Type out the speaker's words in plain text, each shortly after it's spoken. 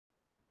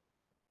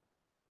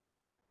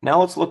Now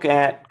let's look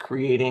at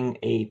creating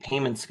a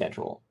payment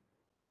schedule.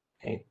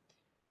 Okay.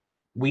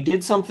 We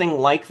did something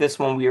like this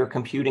when we were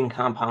computing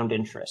compound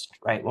interest,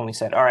 right? When we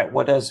said, all right,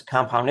 what does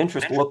compound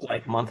interest look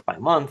like month by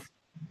month?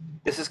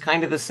 This is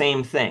kind of the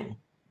same thing,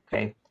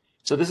 okay?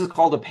 So this is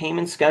called a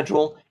payment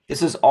schedule.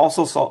 This is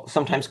also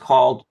sometimes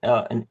called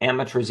an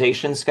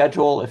amortization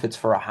schedule if it's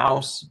for a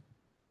house,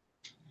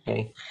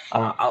 okay?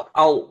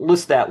 I'll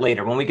list that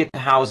later. When we get to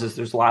houses,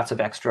 there's lots of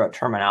extra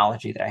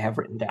terminology that I have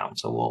written down.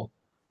 So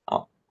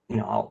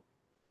I'll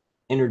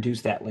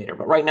introduce that later.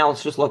 But right now,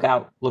 let's just look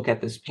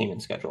at this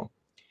payment schedule.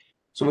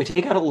 So when we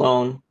take out a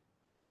loan,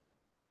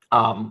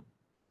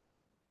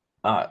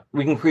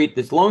 we can create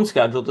this loan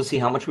schedule to see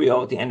how much we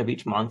owe at the end of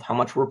each month, how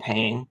much we're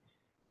paying,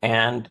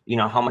 and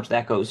how much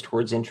that goes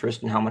towards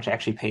interest and how much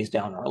actually pays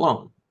down our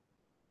loan.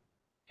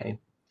 Okay.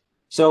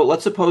 So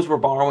let's suppose we're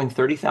borrowing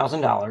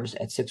 $30,000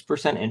 at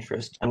 6%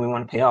 interest, and we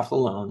want to pay off the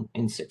loan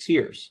in 6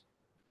 years,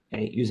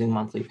 okay, using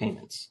monthly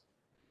payments.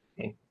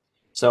 Okay.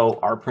 So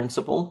our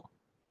principal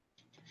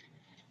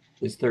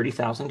is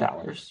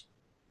 $30,000.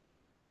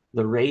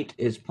 The rate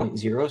is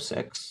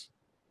 0.06.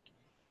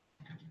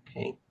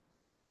 Okay.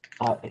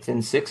 It's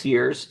in 6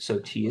 years, so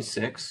T is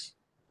 6.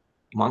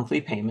 Monthly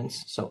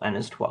payments, so N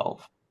is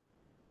 12.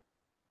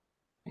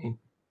 Okay.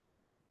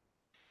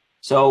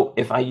 So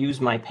if I use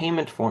my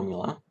payment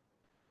formula,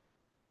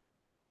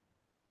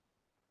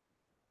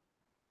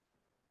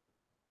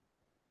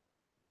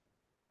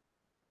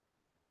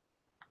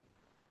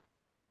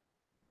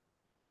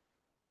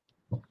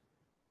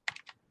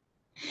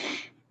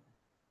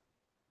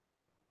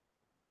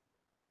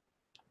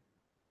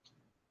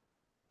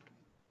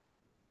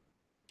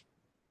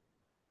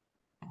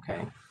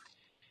 okay.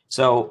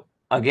 So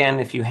again,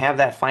 if you have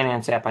that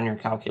finance app on your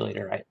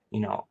calculator,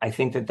 I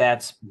think that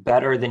that's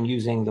better than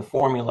using the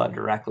formula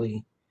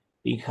directly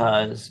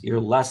because you're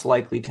less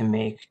likely to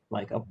make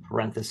like a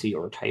parenthesis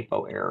or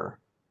typo error.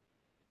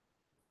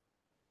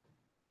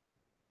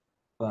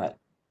 But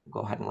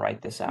go ahead and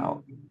write this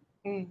out.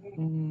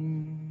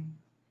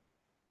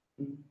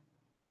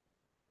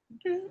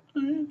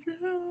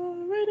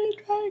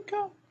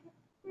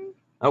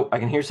 Oh, I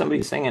can hear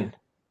somebody singing.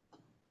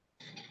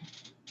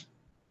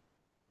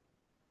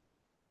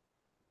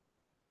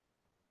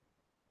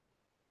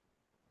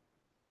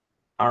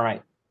 All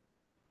right.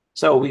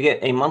 So we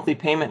get a monthly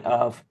payment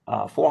of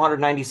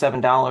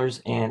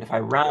 $497, and if I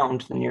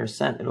round to the nearest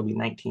cent, it'll be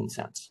 19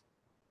 cents.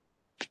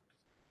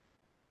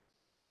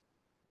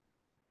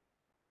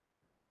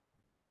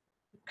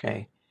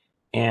 Okay,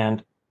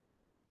 and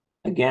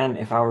again,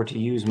 if I were to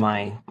use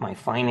my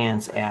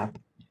finance app,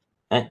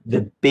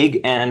 the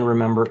big N,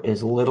 remember,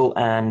 is little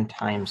n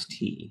times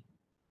t.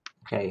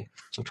 Okay,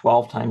 so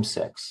 12 times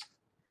 6.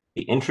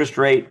 The interest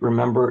rate,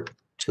 remember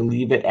to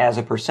leave it as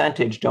a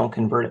percentage, don't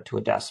convert it to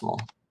a decimal.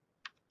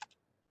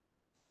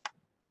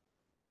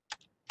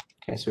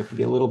 Okay, so we have to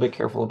be a little bit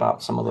careful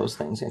about some of those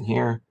things in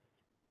here.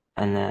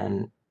 And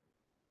then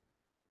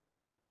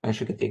I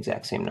should get the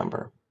exact same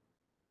number.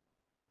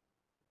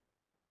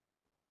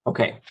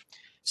 Okay,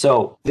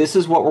 so this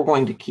is what we're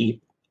going to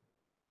keep.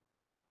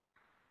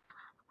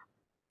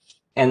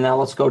 And now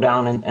let's go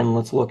down and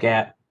let's look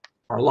at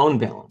our loan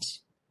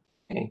balance.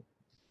 Okay,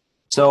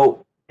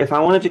 so if I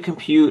wanted to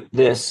compute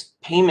this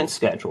payment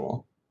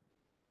schedule,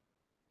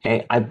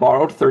 okay, I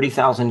borrowed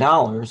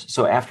 $30,000.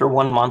 So after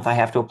 1 month, I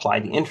have to apply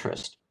the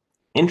interest.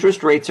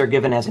 Interest rates are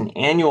given as an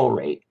annual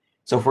rate.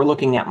 So if we're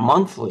looking at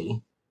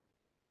monthly,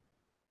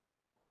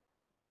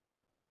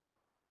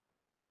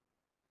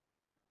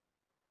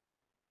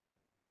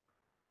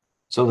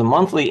 so the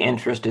monthly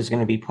interest is going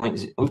to be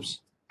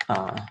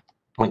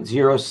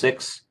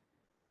 0.06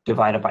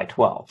 divided by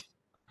 12.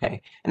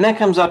 Okay, and that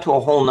comes out to a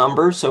whole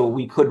number, so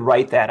we could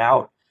write that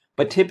out.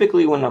 But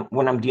typically, when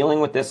I'm dealing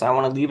with this, I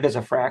want to leave it as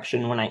a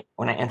fraction when I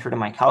enter it in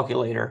my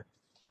calculator,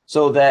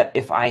 so that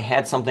if I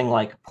had something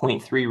like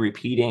 0.3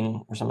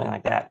 repeating or something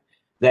like that,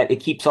 that it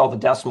keeps all the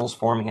decimals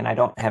for me and I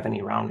don't have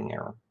any rounding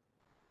error.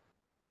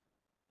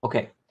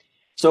 Okay,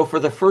 so for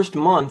the first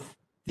month,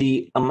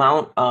 the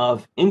amount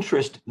of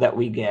interest that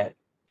we get,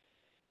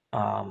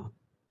 I'm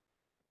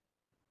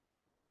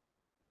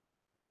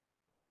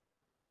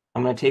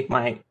going to take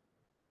my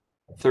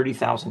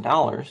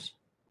 $30,000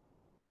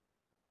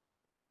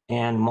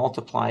 and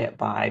multiply it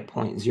by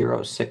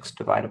 0.06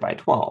 divided by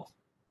 12.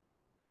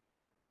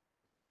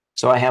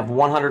 So I have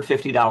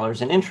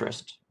 $150 in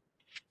interest.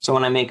 So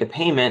when I make a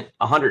payment,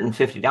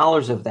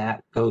 $150 of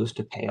that goes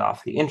to pay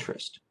off the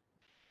interest.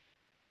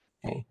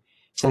 Okay.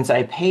 Since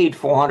I paid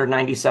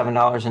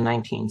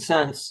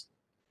 $497.19,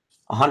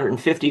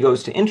 $150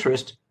 goes to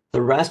interest.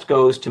 The rest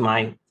goes to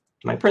my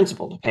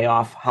principal to pay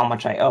off how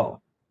much I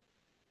owe.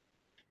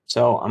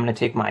 So I'm going to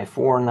take my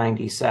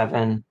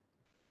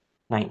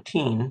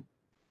 $497.19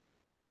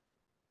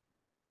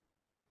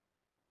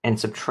 and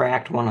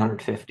subtract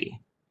 150.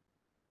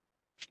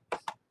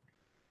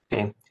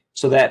 Okay,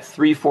 so that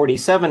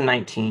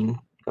 $347.19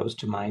 goes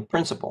to my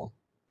principal.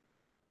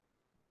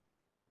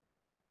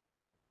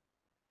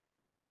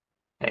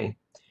 Okay,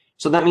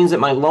 so that means that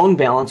my loan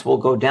balance will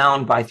go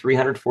down by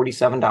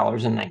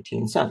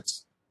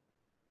 $347.19.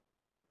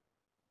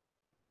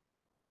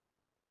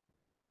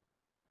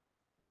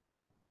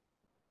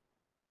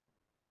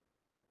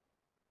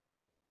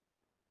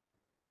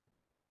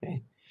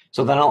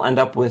 So then I'll end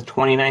up with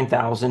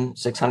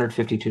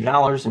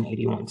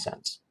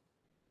 $29,652.81.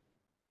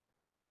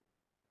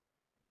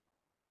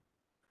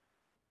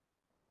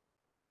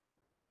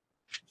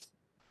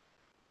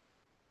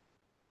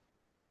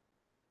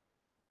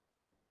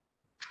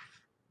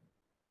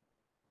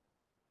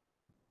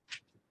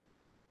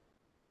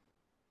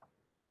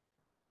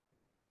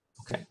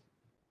 Okay.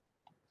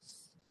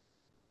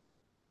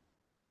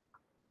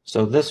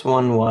 So this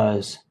one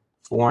was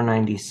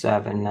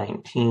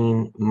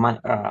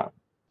 497.19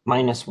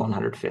 minus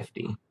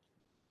 150.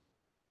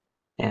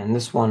 And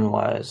this one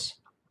was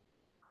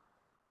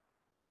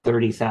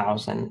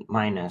 30,000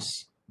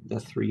 minus the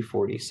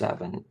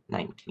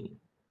 347.19.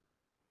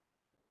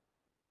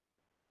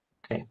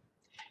 Okay.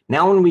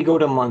 Now when we go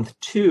to month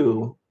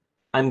 2,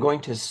 I'm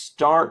going to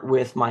start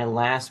with my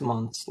last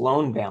month's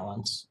loan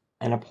balance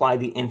and apply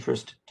the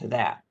interest to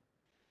that.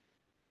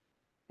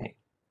 Okay.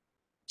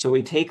 So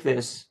we take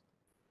this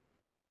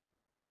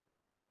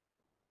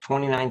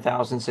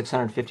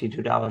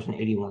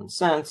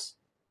 $29,652.81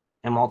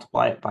 and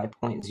multiply it by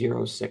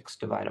 0.06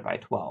 divided by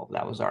 12.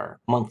 That was our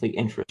monthly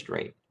interest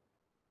rate.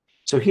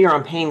 So here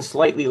I'm paying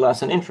slightly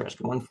less in interest,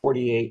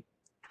 148.26.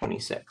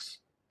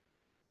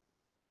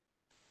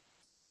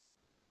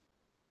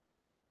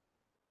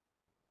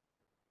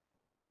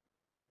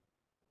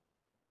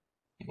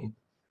 Okay.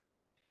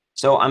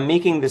 So I'm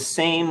making the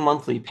same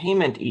monthly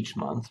payment each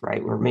month,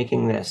 right? We're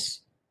making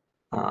this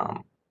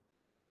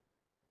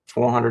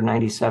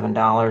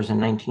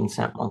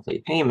 $497.19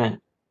 monthly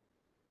payment,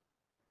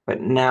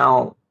 but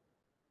now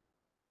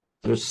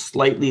there's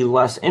slightly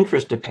less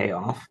interest to pay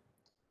off.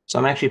 So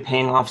I'm actually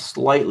paying off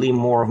slightly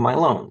more of my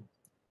loan,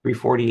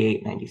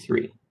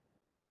 $348.93.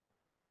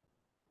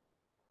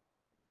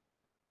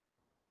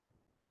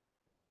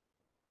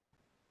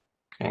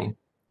 Okay.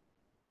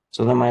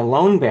 So then my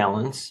loan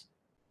balance,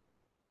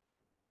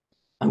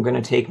 I'm going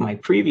to take my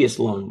previous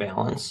loan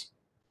balance,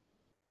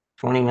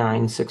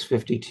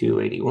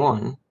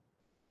 $29,652.81,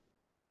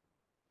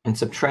 and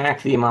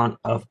subtract the amount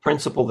of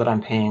principal that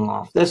I'm paying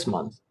off this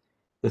month,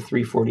 the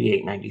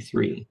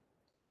 $348.93.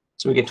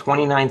 So we get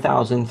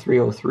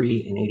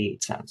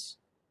 $29,303.88.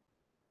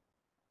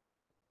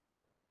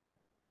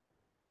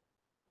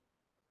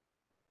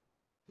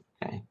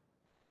 Okay.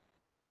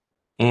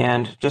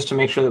 And just to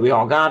make sure that we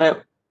all got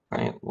it,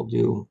 right, we'll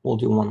do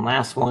one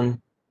last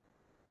one.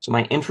 So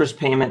my interest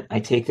payment, I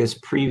take this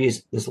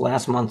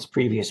last month's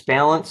previous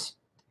balance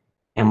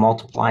and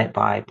multiply it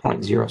by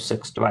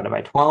 0.06 divided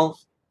by 12.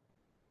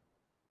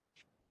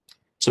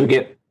 So we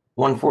get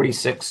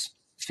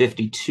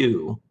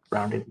 146.52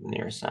 rounded to the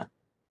nearest cent.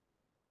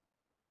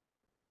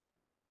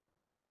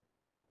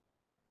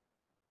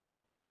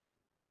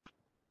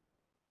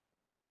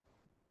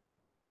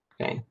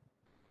 Okay.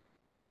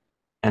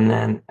 And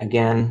then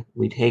again,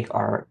 we take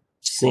the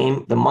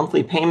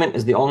monthly payment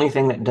is the only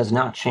thing that does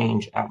not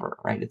change ever,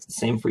 right? It's the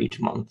same for each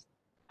month.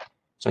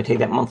 So I take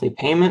that monthly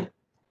payment,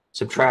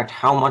 subtract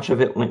how much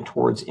of it went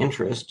towards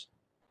interest,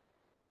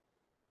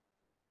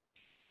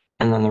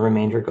 and then the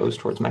remainder goes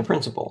towards my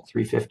principal,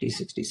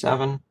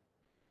 $350.67.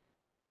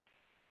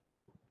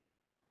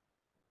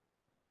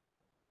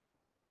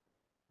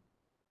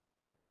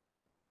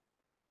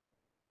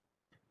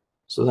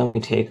 So then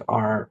we take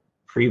our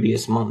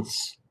previous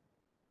month's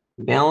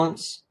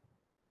balance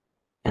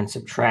and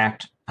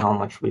subtract how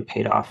much we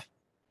paid off,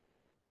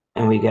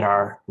 and we get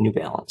our new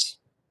balance.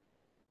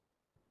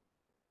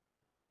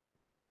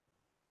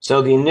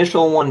 So the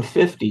initial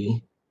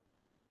 150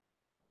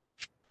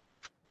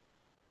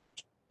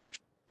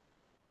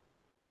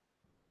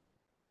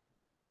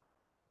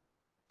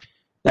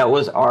 that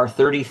was our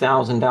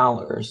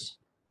 $30,000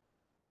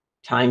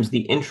 times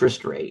the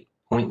interest rate,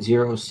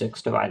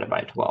 0.06 divided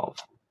by 12,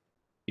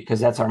 because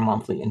that's our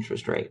monthly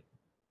interest rate.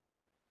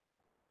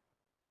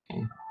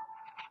 Okay.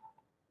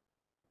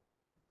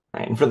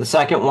 Right. And for the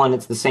second one,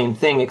 it's the same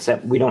thing,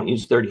 except we don't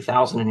use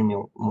 30,000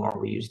 anymore.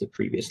 We use the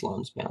previous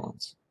loan's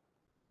balance.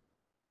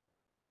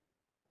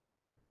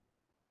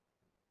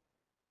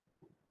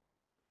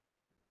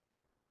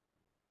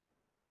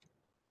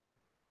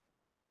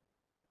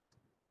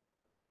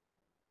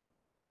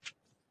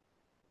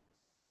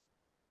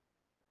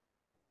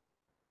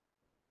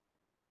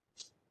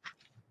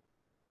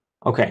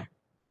 Okay.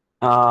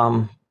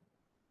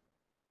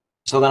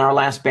 So then our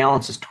last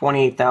balance is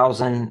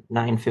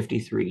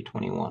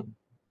 $28,953.21.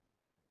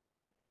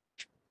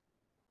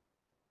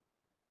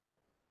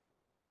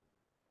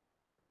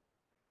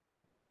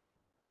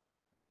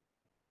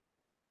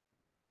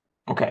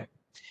 Okay.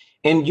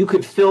 And you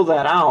could fill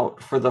that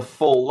out for the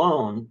full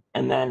loan,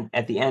 and then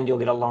at the end, you'll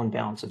get a loan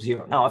balance of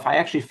 0. Now, if I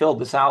actually filled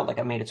this out, like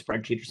I made a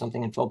spreadsheet or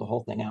something and filled the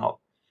whole thing out,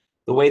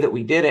 the way that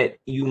we did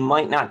it, you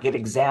might not get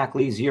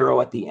exactly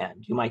 0 at the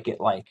end. You might get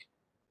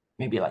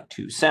maybe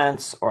 2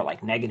 cents or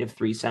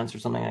 -3 cents or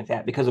something like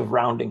that because of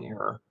rounding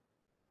error.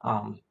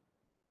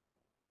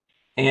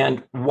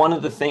 And one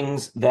of the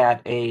things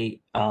that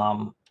a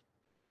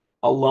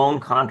loan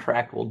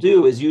contract will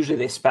do is usually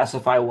they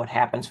specify what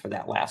happens for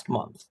that last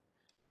month.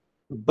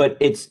 But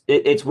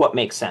it's what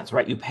makes sense,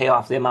 right? You pay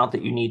off the amount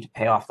that you need to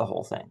pay off the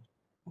whole thing.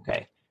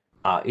 Okay,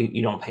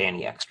 you don't pay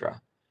any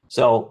extra.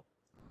 So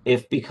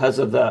if because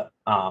of the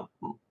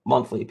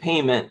monthly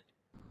payment,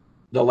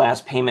 the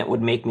last payment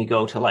would make me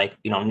go to like,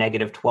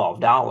 negative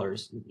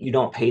 $12, you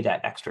don't pay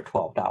that extra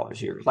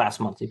 $12. Your last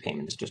monthly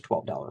payment is just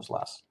 $12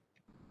 less.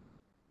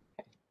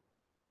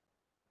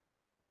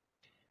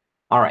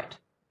 All right.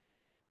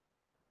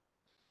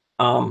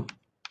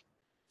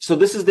 So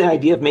this is the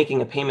idea of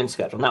making a payment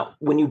schedule. Now,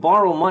 when you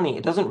borrow money,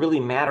 it doesn't really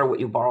matter what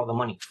you borrow the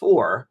money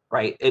for,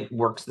 right? It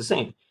works the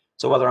same.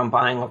 So whether I'm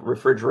buying a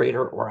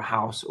refrigerator or a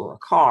house or a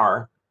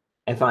car,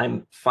 if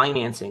I'm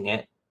financing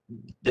it,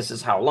 this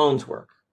is how loans work.